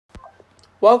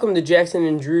Welcome to Jackson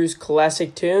and Drew's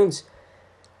Classic Tunes.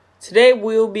 Today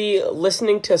we'll be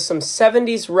listening to some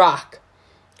 70s rock.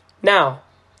 Now,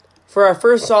 for our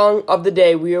first song of the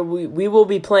day, we will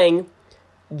be playing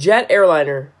Jet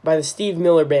Airliner by the Steve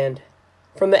Miller Band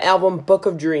from the album Book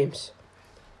of Dreams.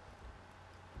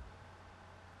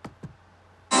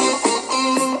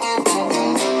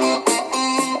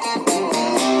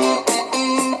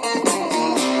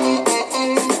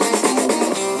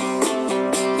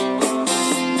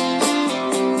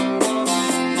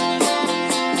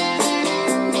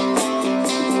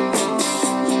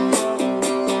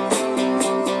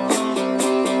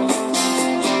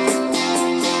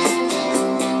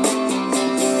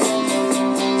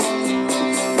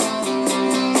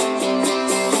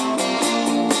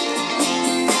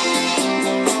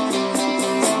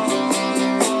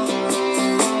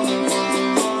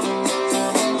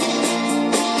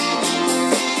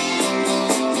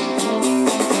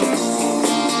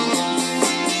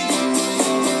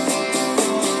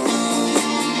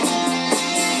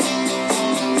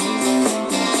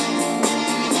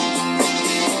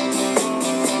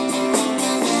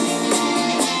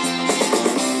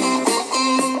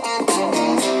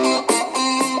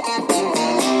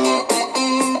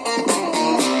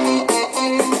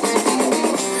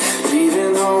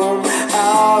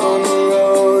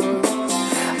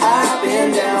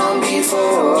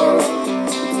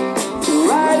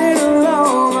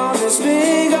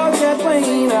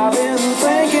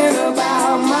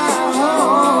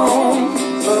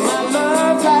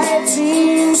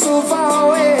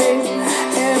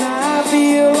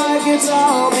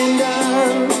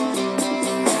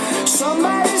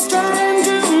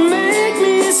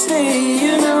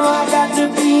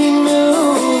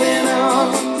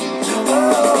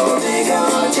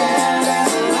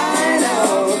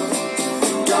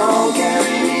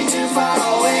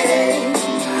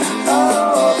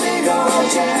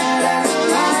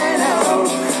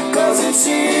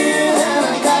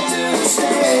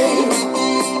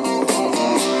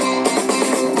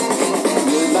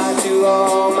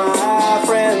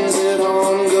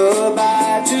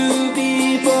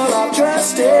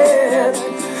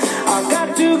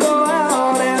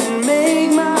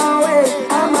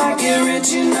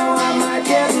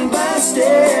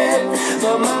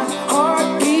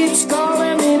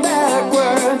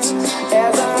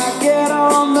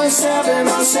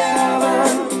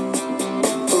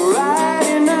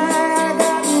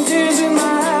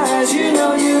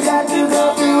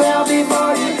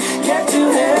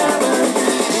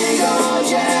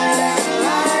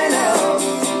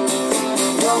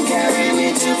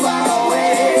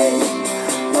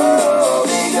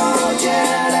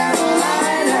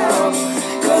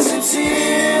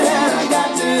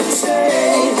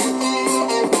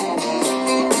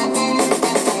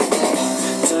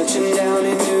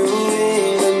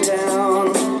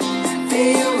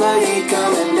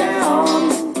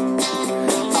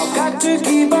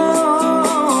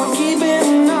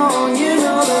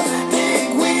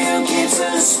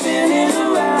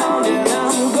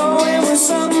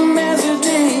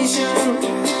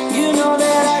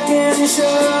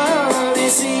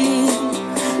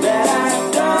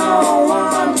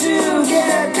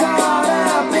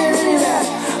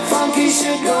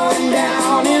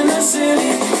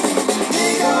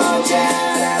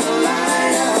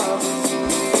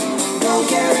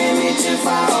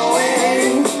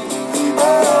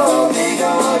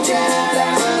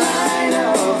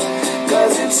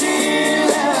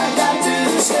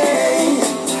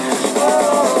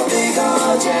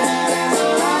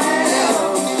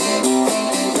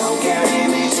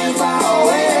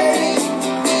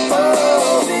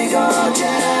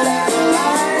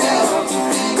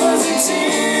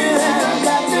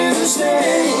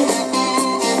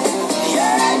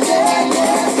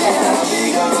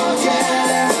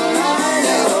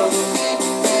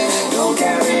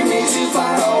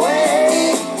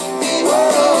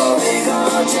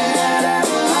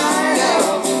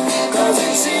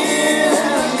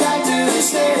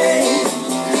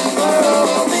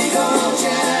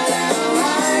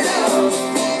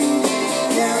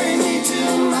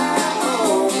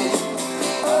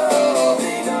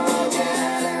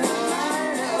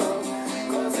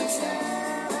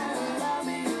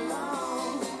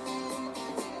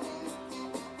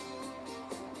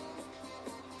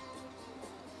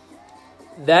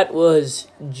 That was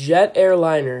Jet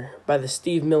Airliner by the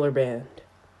Steve Miller Band.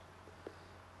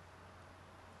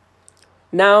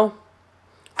 Now,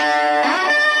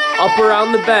 Up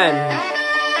Around the Bend,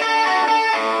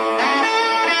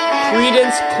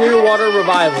 Creedence Clearwater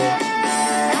Revival.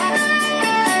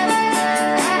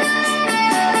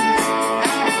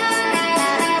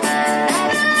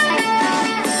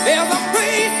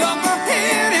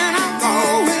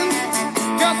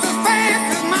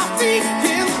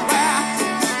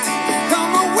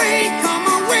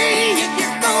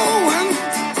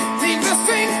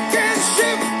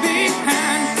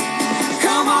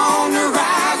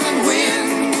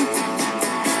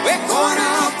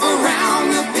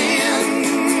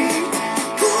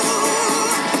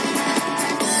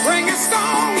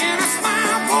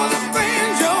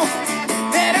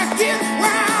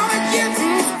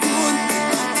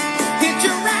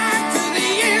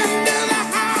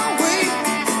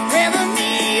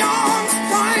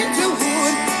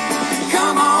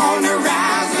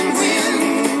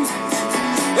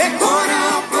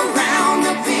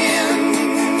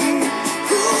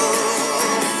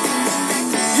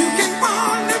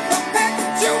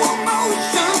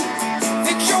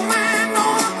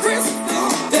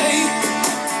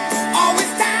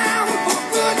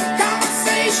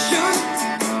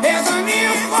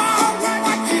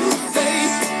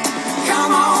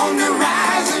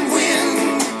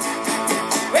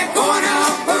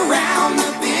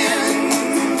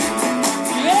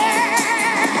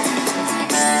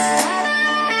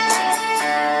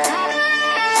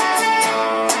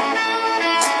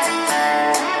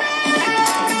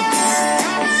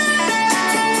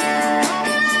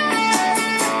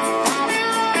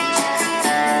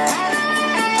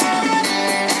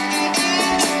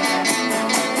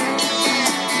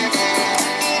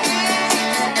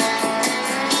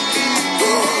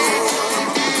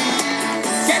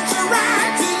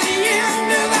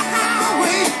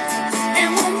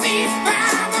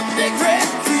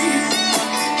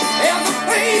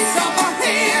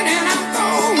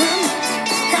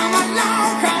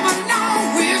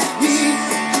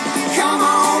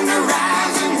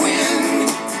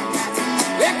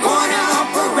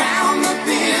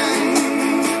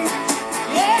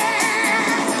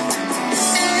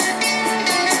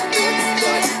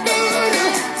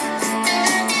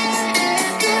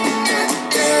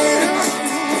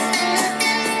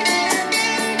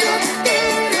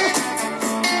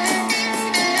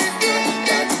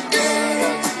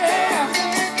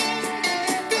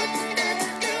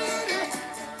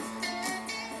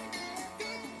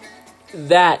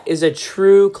 that is a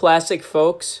true classic,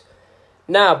 folks.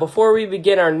 Now, before we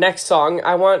begin our next song,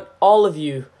 I want all of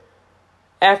you,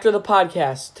 after the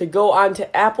podcast, to go on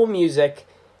to Apple Music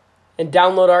and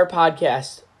download our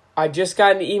podcast. I just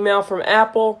got an email from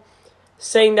Apple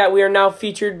saying that we are now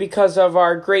featured because of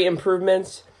our great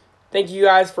improvements. Thank you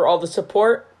guys for all the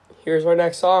support. Here's our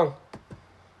next song.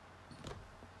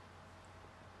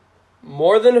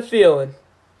 More Than a Feeling.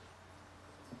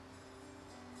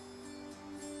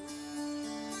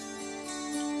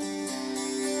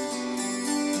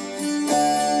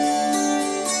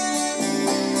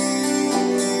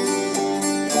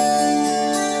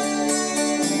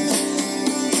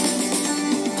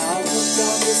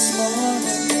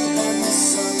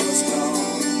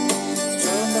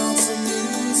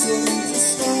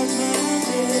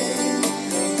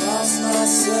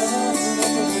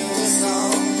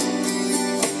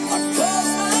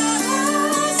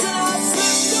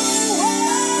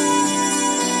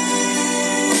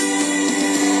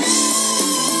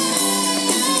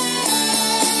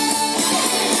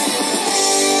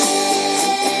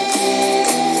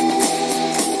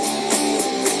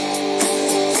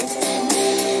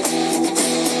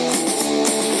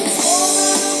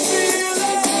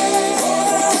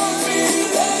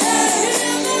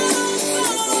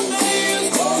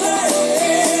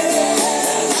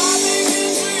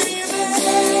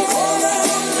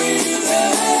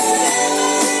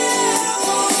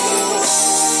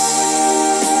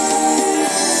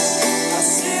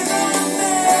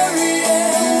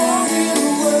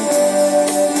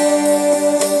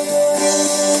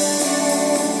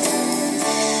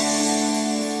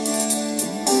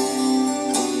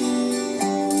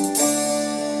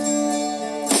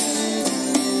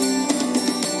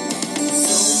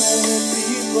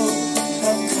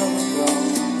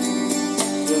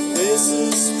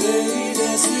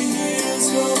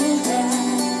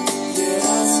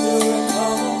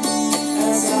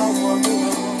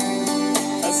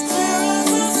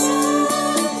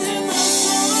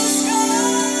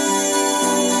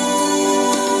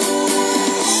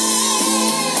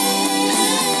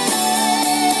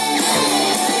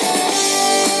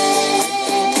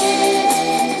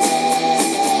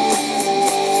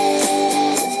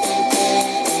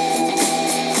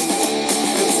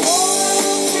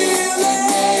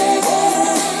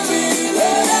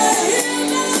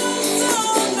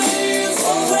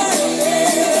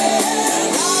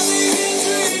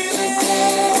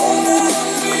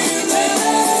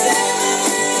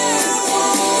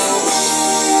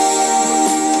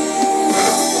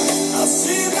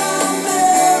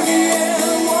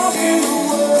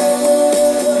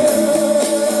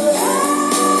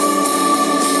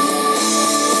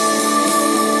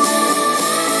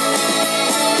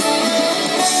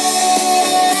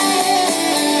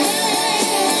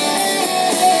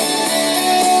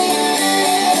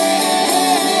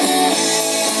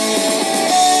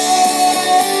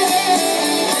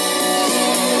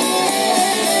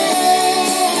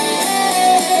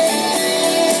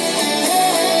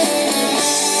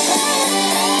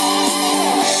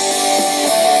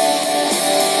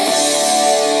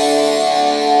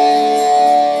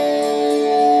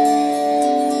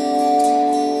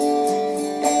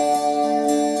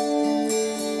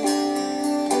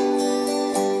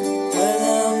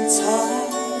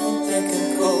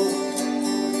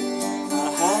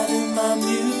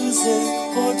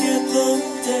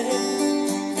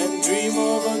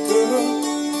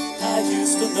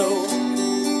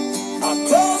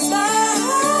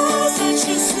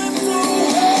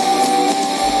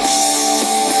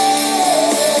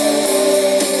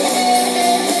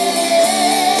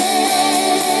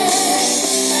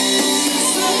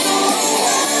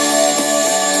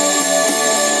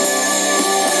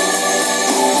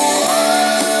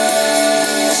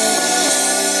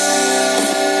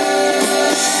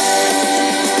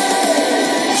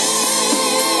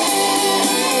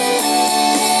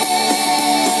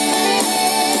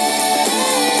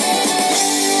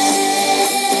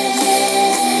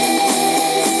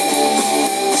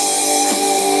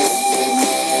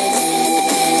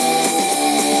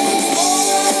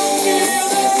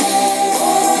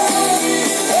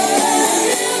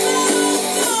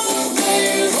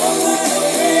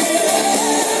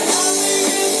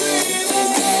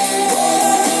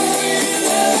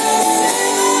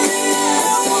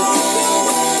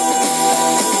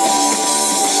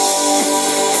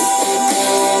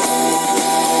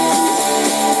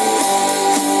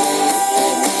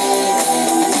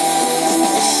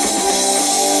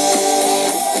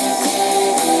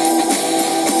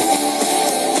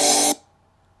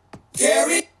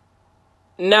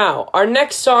 Now, our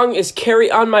next song is Carry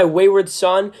On My Wayward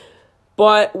Son,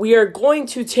 But we are going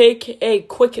to take a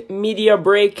quick media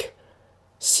break.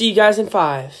 See you guys in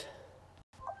 5.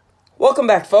 Welcome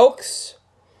back, folks.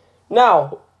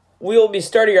 Now, we will be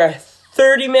starting our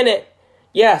 30-minute,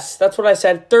 yes, that's what I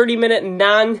said, 30-minute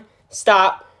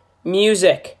non-stop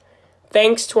music.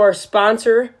 Thanks to our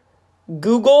sponsor,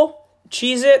 Google,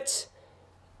 Cheez-Its,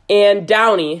 and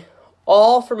Downy,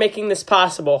 all for making this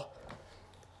possible.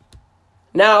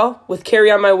 Now, with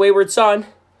Carry On My Wayward Son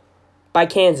by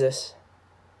Kansas.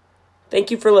 Thank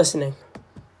you for listening.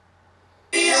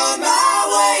 Carry on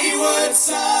my wayward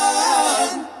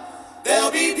son,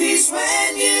 there'll be peace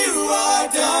when you are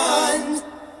done.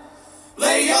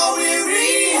 Lay your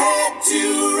weary head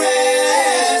to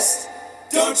rest,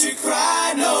 don't you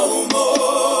cry no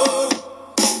more.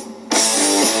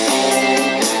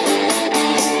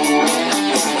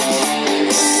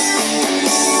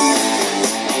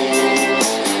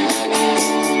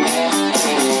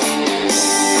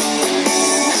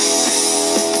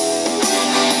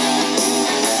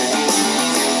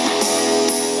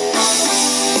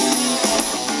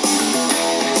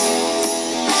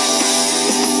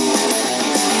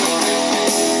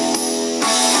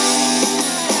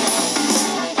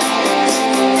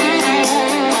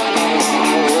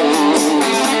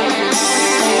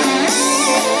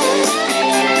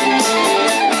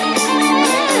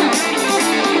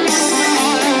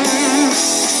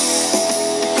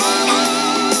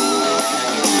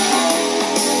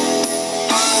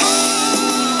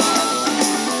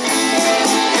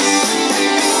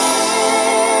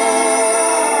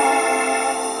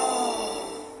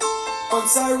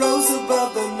 Once I rose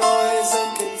above the noise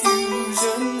and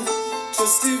confusion,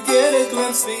 just to get a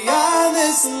glimpse beyond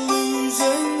this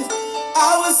illusion.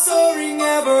 I was soaring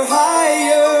ever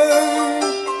higher,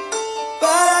 but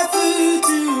I flew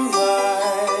too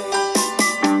high.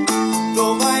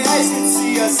 Though my eyes could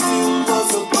see, I still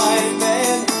was a blind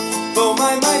man. Though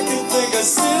my mind could think, I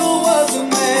still was a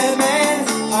madman.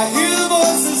 I hear the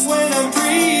voices when I'm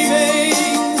dreaming,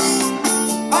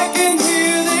 I can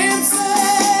hear them say,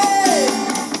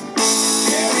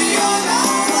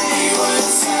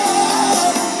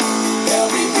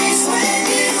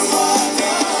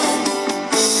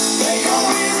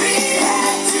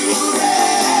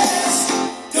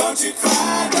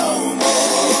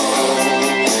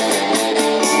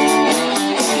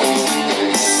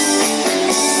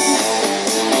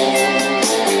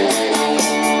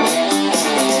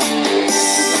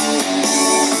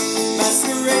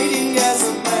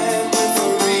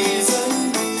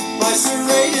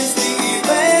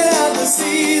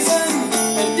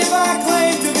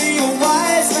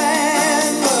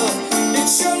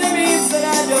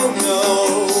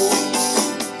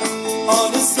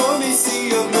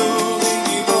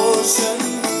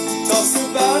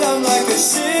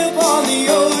 ship on the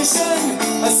ocean,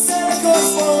 I set a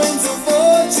course for winds of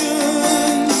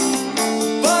fortune.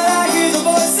 But I hear the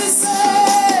voices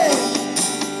say,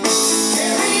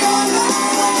 carry on my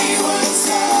wayward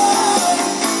son,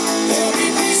 there'll be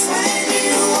peace when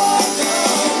you are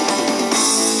done.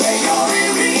 Lay your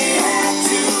weary head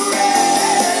to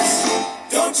rest,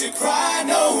 don't you cry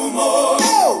no more.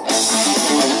 No!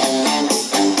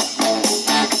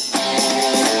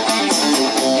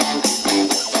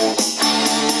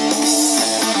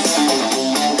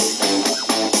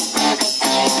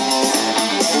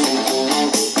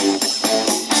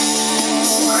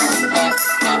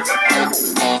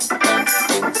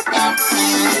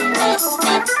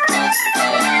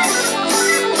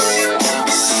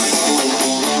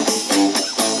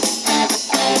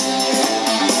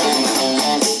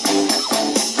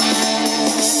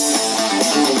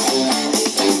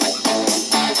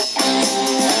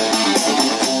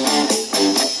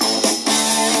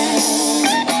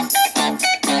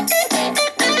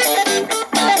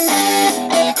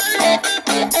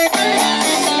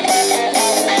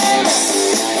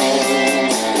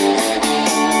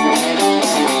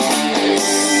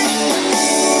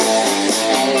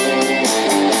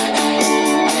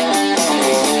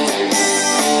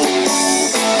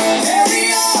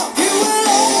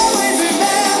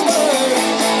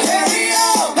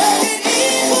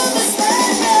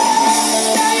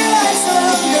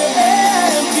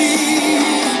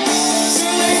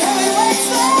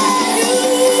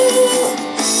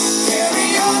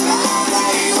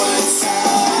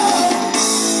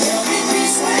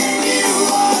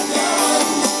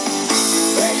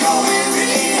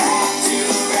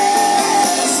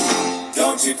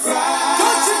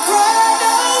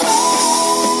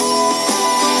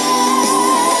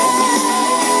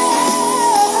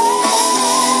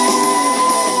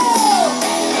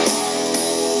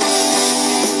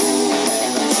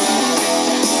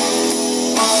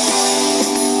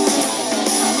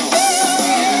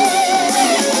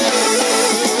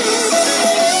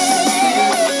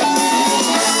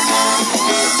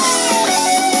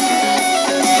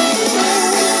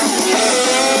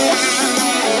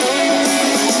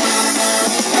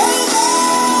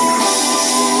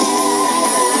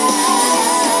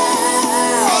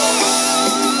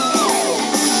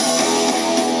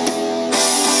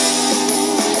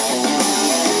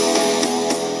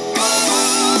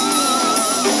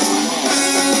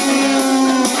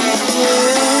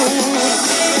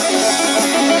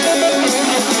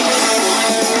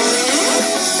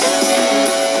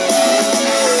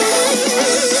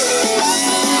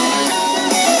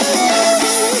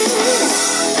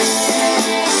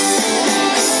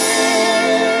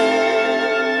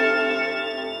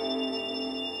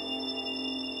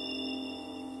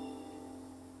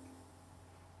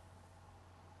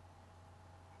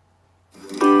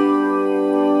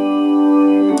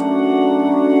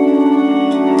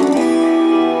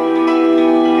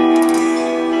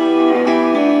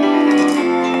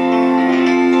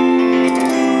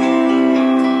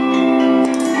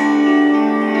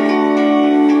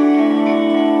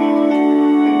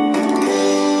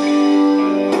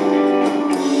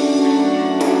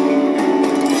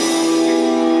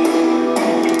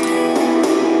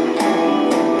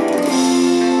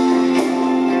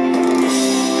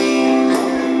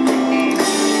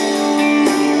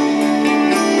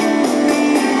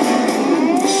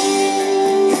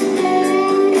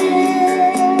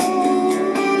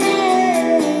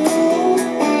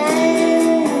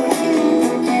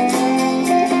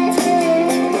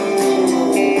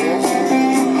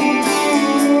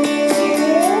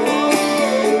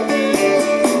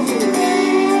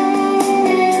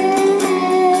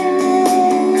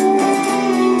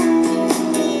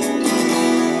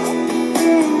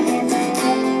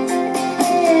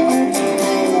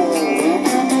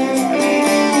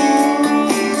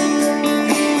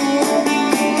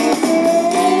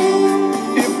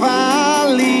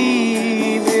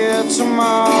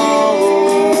 tomorrow,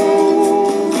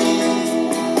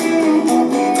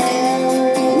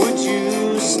 would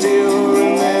you still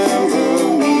remember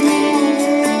me?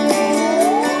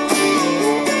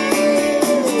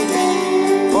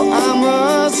 Well, I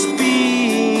must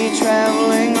be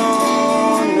traveling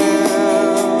on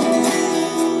now.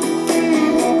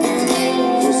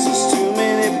 There's too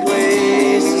many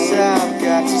places I've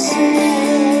got to see.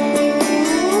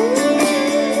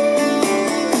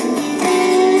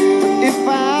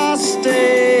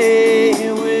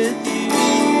 Stay with you,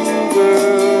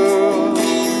 girl.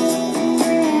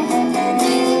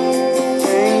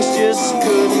 Things just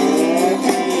couldn't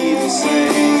be the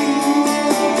same.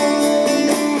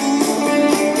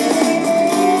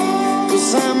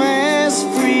 'Cause I'm as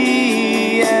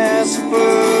free as a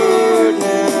bird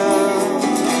now,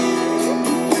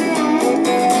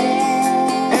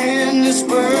 and this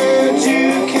bird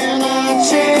you cannot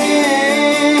change.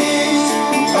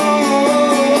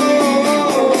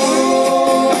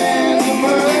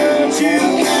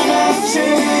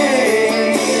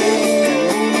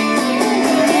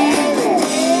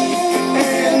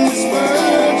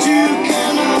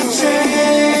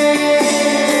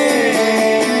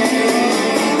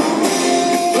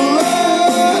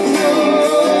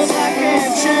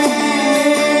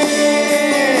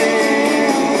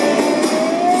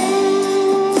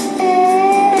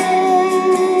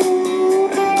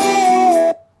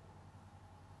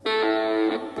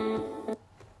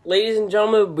 Ladies and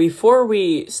gentlemen, before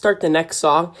we start the next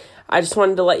song, I just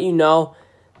wanted to let you know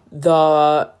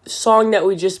the song that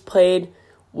we just played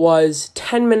was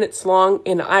 10 minutes long,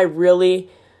 and I really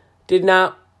did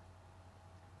not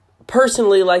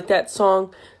personally like that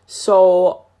song,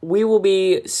 so we will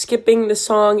be skipping the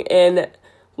song and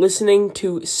listening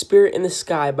to Spirit in the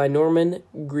Sky by Norman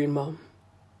Greenbaum.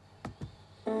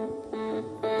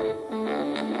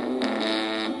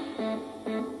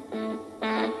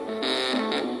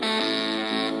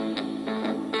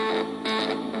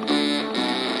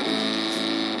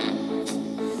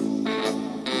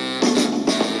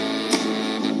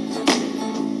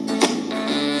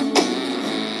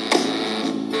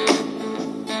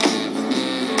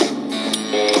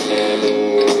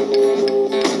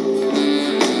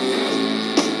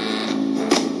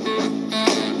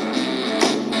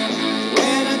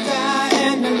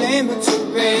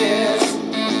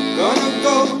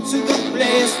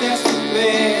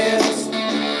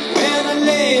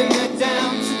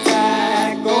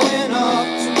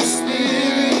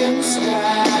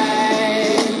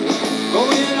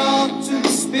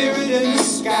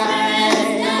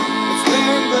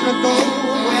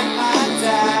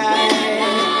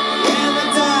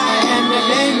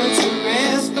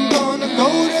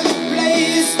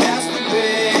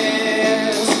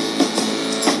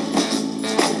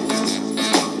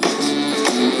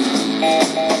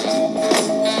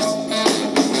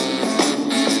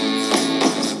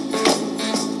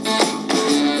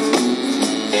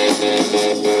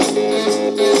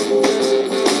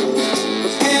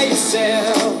 Prepare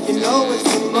yourself, you know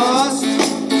it's a must.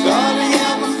 Gotta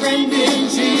have a friend in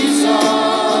Jesus.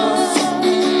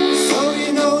 So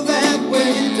you know that when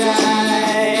you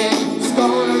die, it's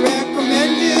gonna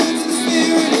recommend you to the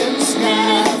Spirit in the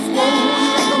sky. It's gonna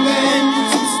recommend you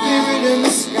to the Spirit in the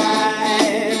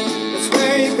sky. That's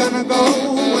where you're gonna go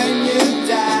when you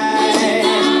die.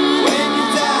 When you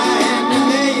die and you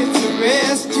lay it to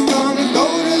rest, you're gonna go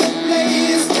to the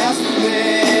place that's the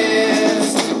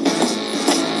best.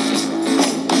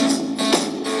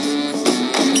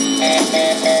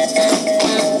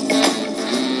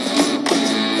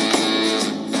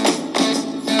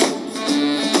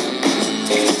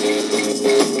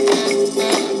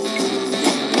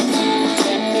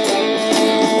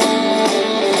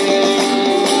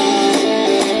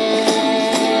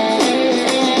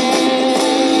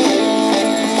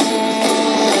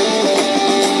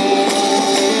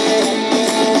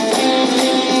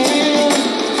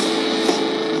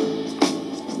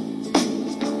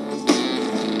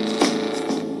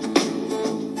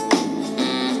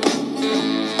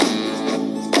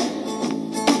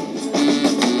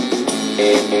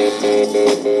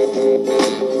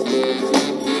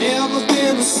 Never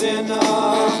been a sinner,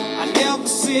 I never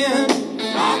sinned.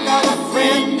 I got a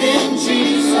friend in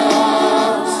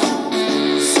Jesus.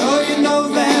 So you know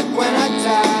that when I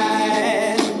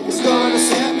die, it's gonna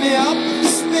set me up with the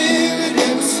Spirit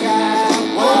in the sky.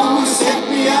 Oh, set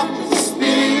me up with the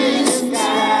Spirit in the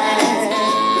sky.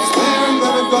 That's where I'm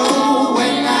gonna go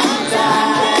when I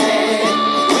die.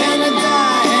 When I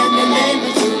die and you lay me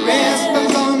to rest, I'm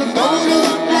gonna go to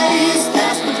the place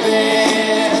that's the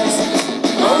best.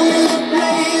 Go to the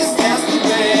place that's the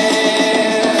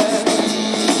best.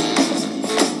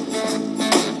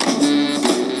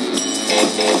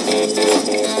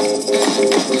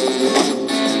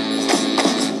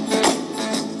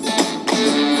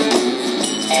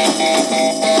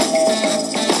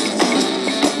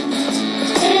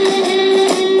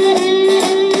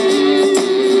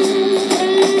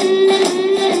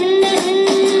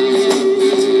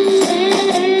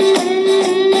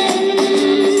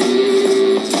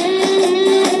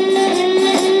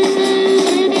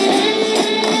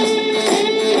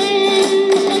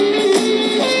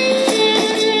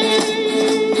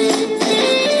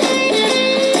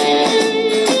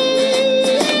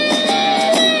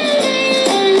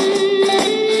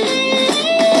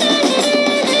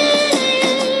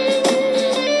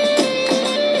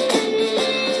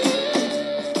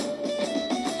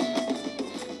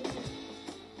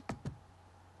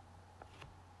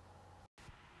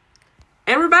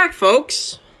 And we're back,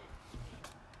 folks.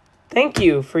 Thank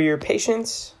you for your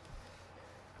patience.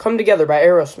 Come Together by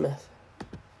Aerosmith.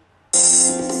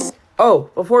 Oh,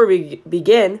 before we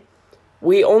begin,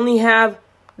 we only have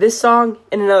this song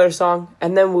and another song,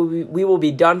 and then we will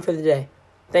be done for the day.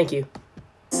 Thank you.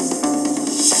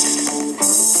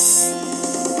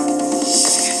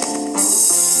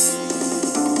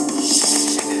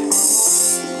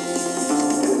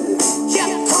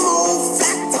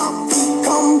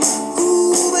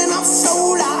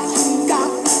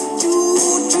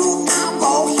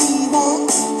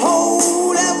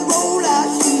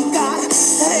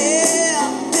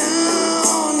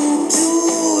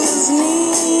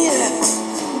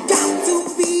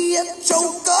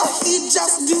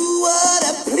 Just do what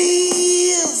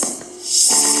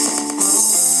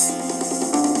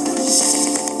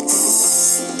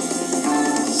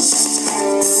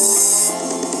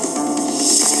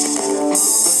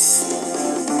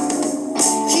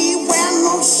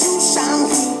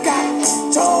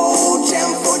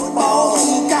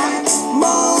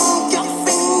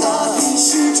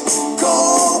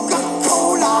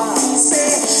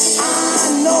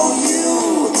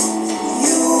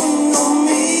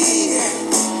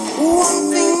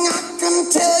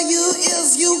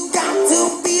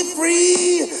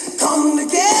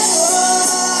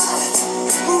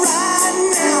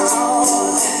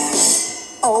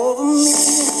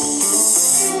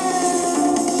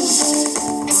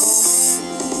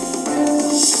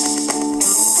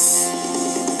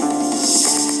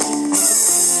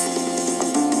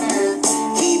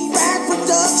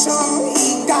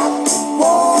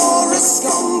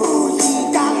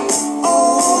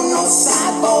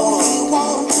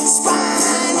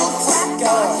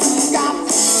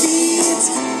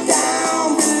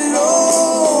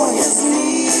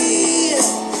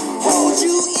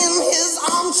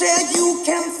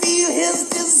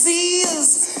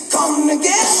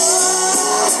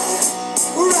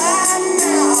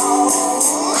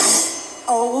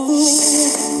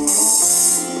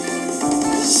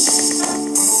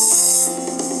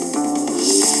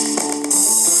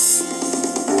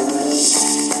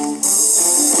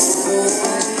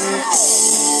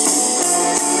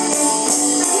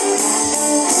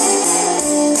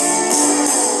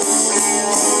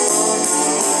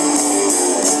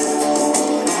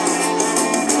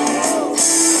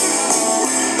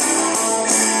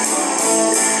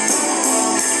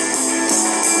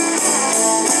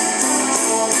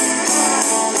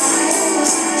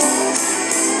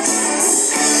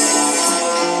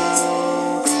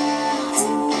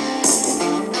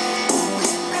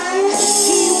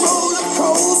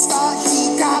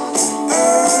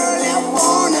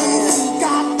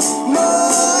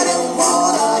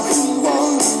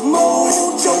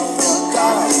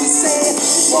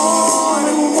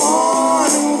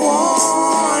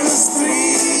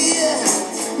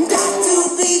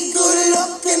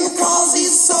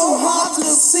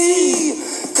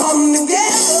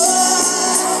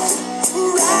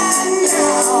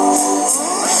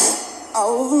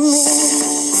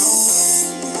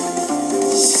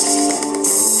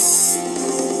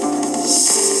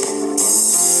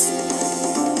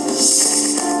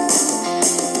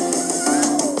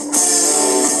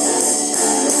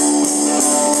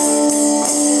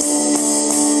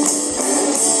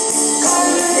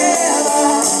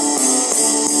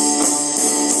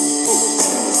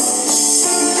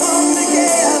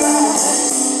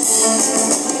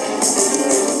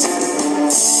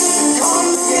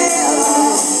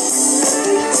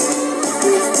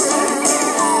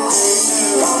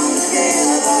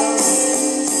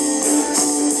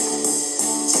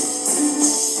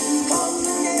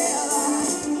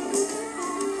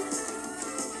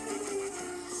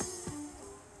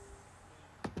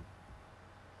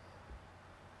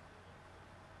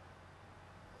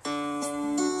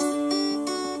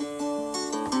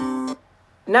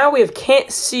Now we have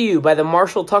Can't See You by the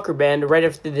Marshall Tucker Band right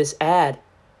after this ad.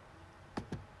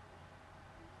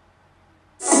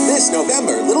 This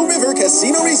November, Little River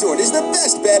Casino Resort is the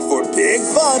best bet for big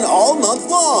fun all month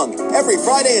long. Every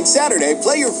Friday and Saturday,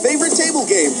 play your favorite table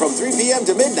game from 3 p.m.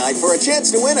 to midnight for a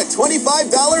chance to win a $25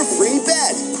 free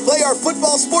bet. Play our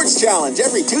football sports challenge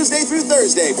every Tuesday through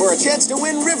Thursday for a chance to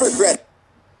win river credit.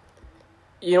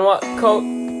 You know what, Coach?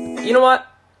 You know what?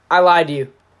 I lied to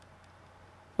you.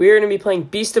 We are going to be playing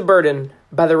Beast of Burden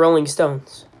by the Rolling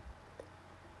Stones.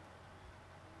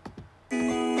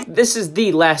 This is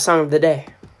the last song of the day.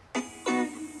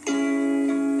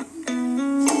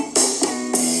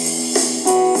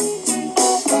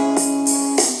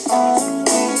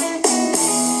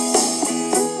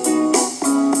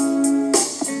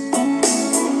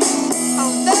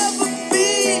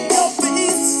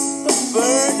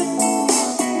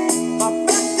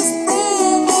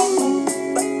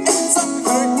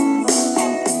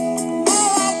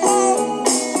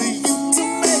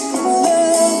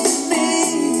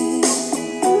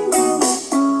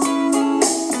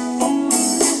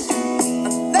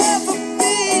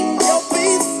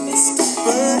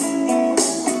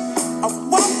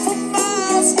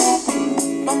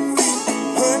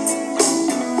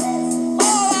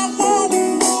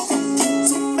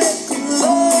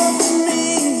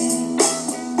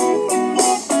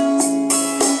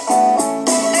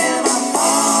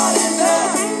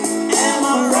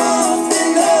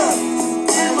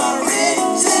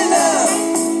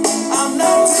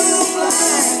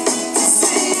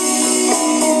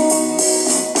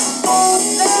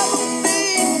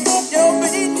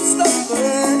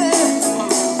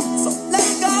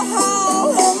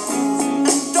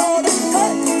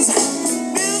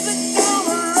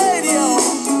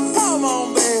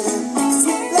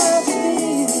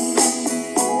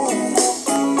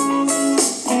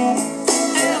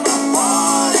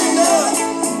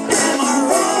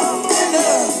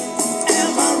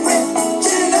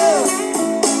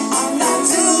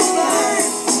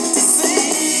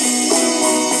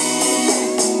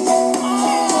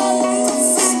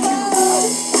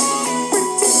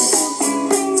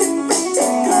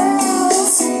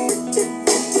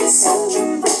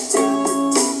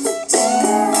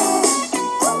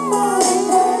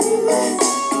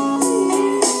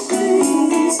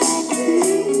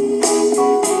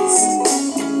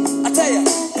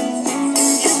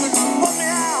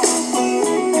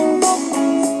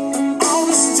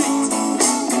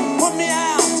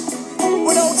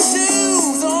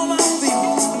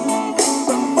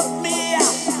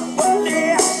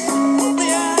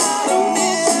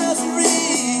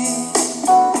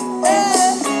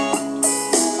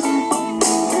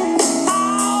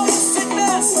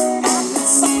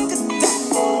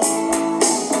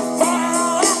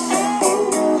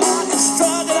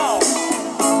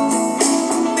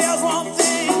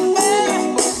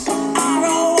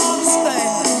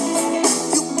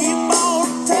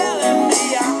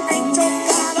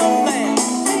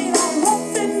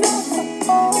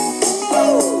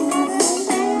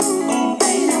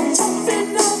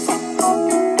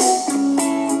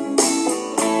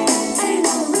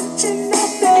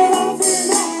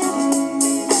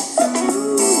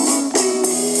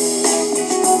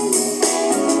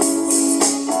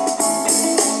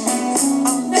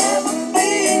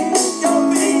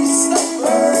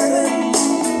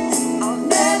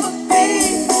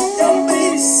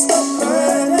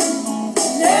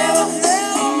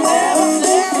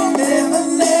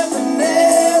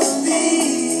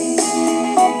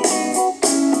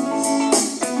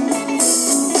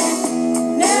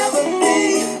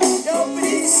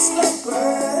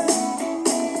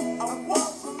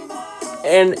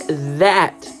 And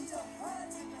that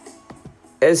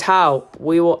is how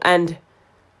we will end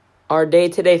our day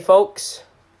today, folks.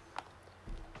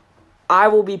 I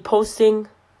will be posting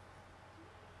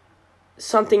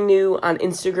something new on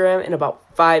Instagram in about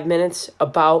 5 minutes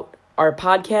about our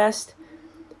podcast.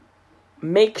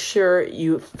 Make sure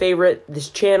you favorite this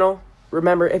channel.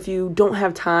 Remember, if you don't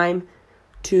have time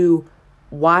to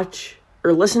watch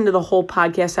or listen to the whole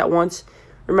podcast at once,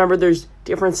 remember there's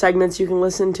different segments you can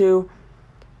listen to.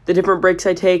 The different breaks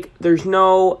I take, there's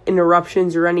no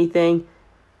interruptions or anything.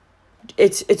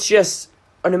 It's just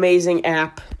an amazing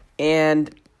app, and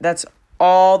that's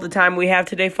all the time we have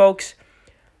today, folks.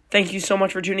 Thank you so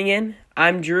much for tuning in.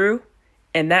 I'm Drew,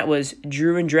 and that was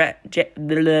Drew and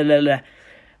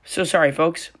So sorry,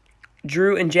 folks.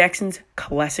 Drew and Jackson's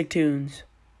Classic Tunes.